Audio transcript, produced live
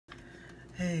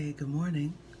Hey, good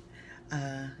morning.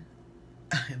 Uh,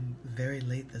 I'm very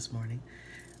late this morning,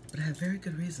 but I have very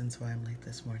good reasons why I'm late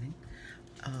this morning.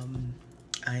 Um,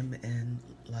 I'm in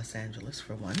Los Angeles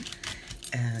for one,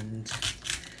 and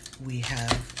we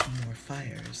have more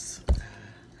fires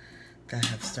that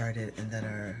have started and that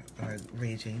are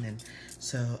raging. And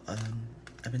so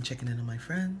I've been checking in on my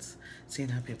friends, seeing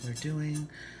how people are doing,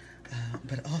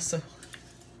 but also,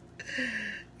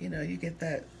 you get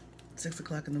that 6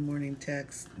 o'clock in the morning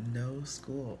text, no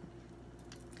school.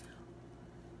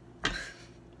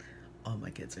 All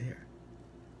my kids are here,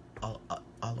 all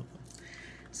of them.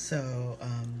 So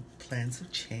plans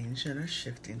have changed and are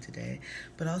shifting today,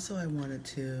 but also I wanted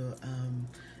to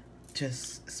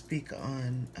just speak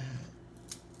on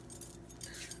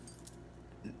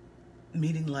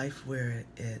meeting life where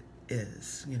it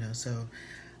is, so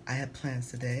I had plans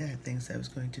today. I had things I was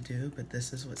going to do, but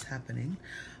this is what's happening.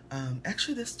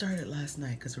 Actually, this started last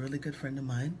night because a really good friend of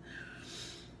mine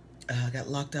got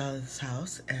locked out of this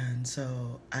house, and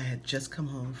so I had just come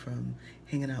home from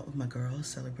hanging out with my girls,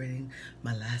 celebrating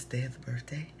my last day of the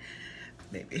birthday,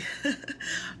 maybe.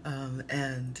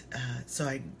 So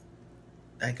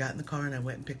I got in the car and I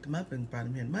went and picked him up and brought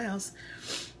him here to my house.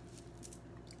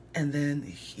 And then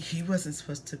he wasn't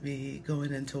supposed to be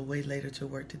going until way later to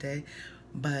work today,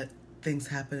 but things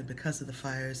happened because of the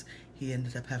fires. He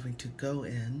ended up having to go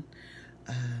in.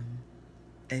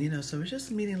 And, so it's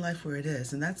just meeting life where it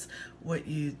is. And that's what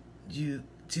you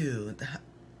do.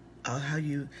 How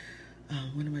you,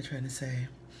 what am I trying to say?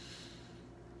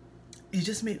 You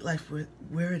just meet life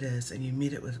where it is, and you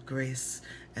meet it with grace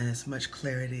and as much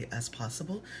clarity as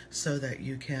possible so that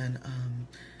you can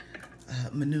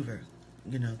maneuver,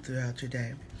 throughout your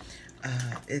day.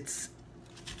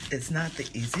 It's not the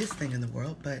easiest thing in the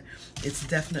world, but it's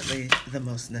definitely the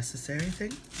most necessary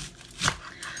thing.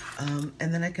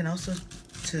 And then I can also,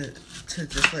 to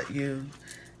just let you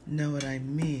know what I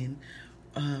mean,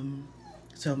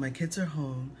 so my kids are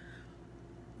home.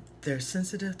 They're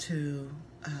sensitive to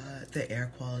the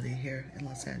air quality here in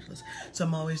Los Angeles. So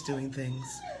I'm always doing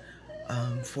things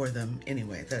for them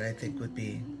anyway that I think would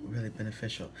be really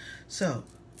beneficial. So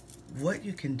what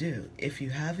you can do, if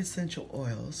you have essential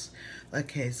oils,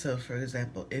 okay, so for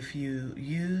example, if you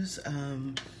use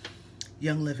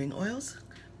Young Living oils,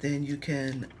 then you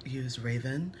can use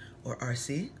Raven or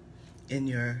RC in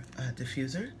your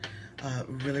diffuser.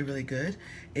 Really, really good.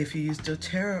 If you use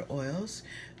doTERRA oils,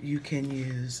 you can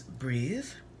use Breathe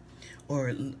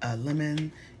or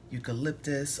lemon,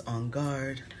 eucalyptus, On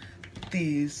Guard.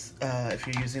 These, if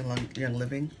you're using Young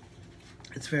Living,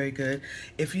 it's very good.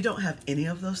 If you don't have any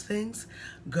of those things,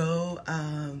 go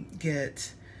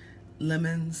get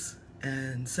lemons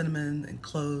and cinnamon and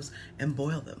cloves and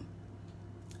boil them.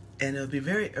 And it'll be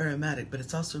very aromatic, but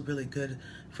it's also really good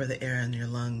for the air in your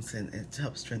lungs, and it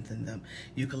helps strengthen them.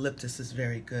 Eucalyptus is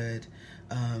very good.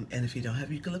 And if you don't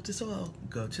have eucalyptus oil,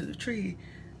 go to the tree,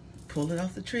 pull it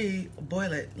off the tree,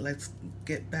 boil it. Let's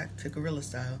get back to gorilla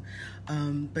style.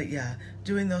 But yeah,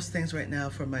 doing those things right now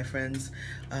for my friends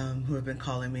who have been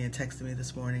calling me and texting me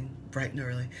this morning, bright and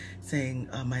early, saying,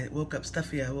 I woke up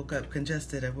stuffy, I woke up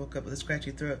congested, I woke up with a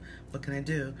scratchy throat. What can I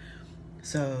do?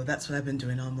 So that's what I've been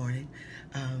doing all morning,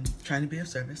 trying to be of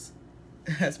service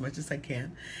as much as I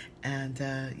can. And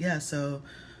yeah, so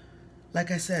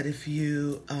like I said, if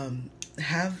you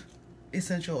have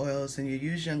essential oils and you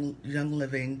use Young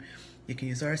Living, you can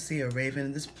use RC or Raven,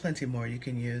 and there's plenty more you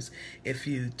can use. If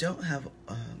you don't have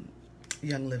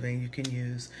Young Living, you can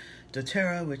use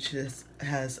doTERRA, which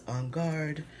has On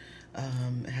Guard,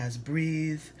 has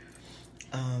Breathe,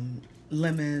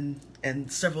 lemon,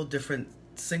 and several different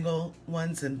single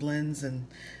ones and blends, and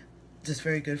just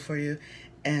very good for you.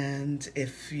 And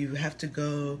if you have to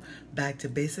go back to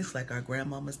basics like our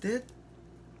grandmamas did,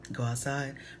 go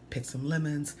outside, pick some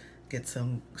lemons, get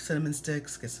some cinnamon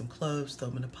sticks, get some cloves, throw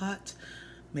them in a pot,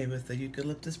 maybe with a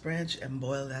eucalyptus branch, and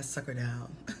boil that sucker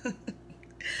down.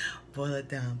 Boil it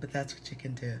down, but that's what you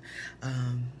can do.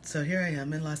 So here I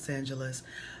am in Los Angeles,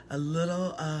 a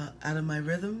little out of my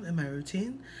rhythm and my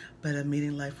routine, but I'm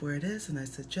meeting life where it is, and I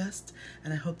suggest,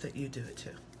 and I hope that you do it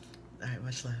too. All right,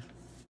 much love.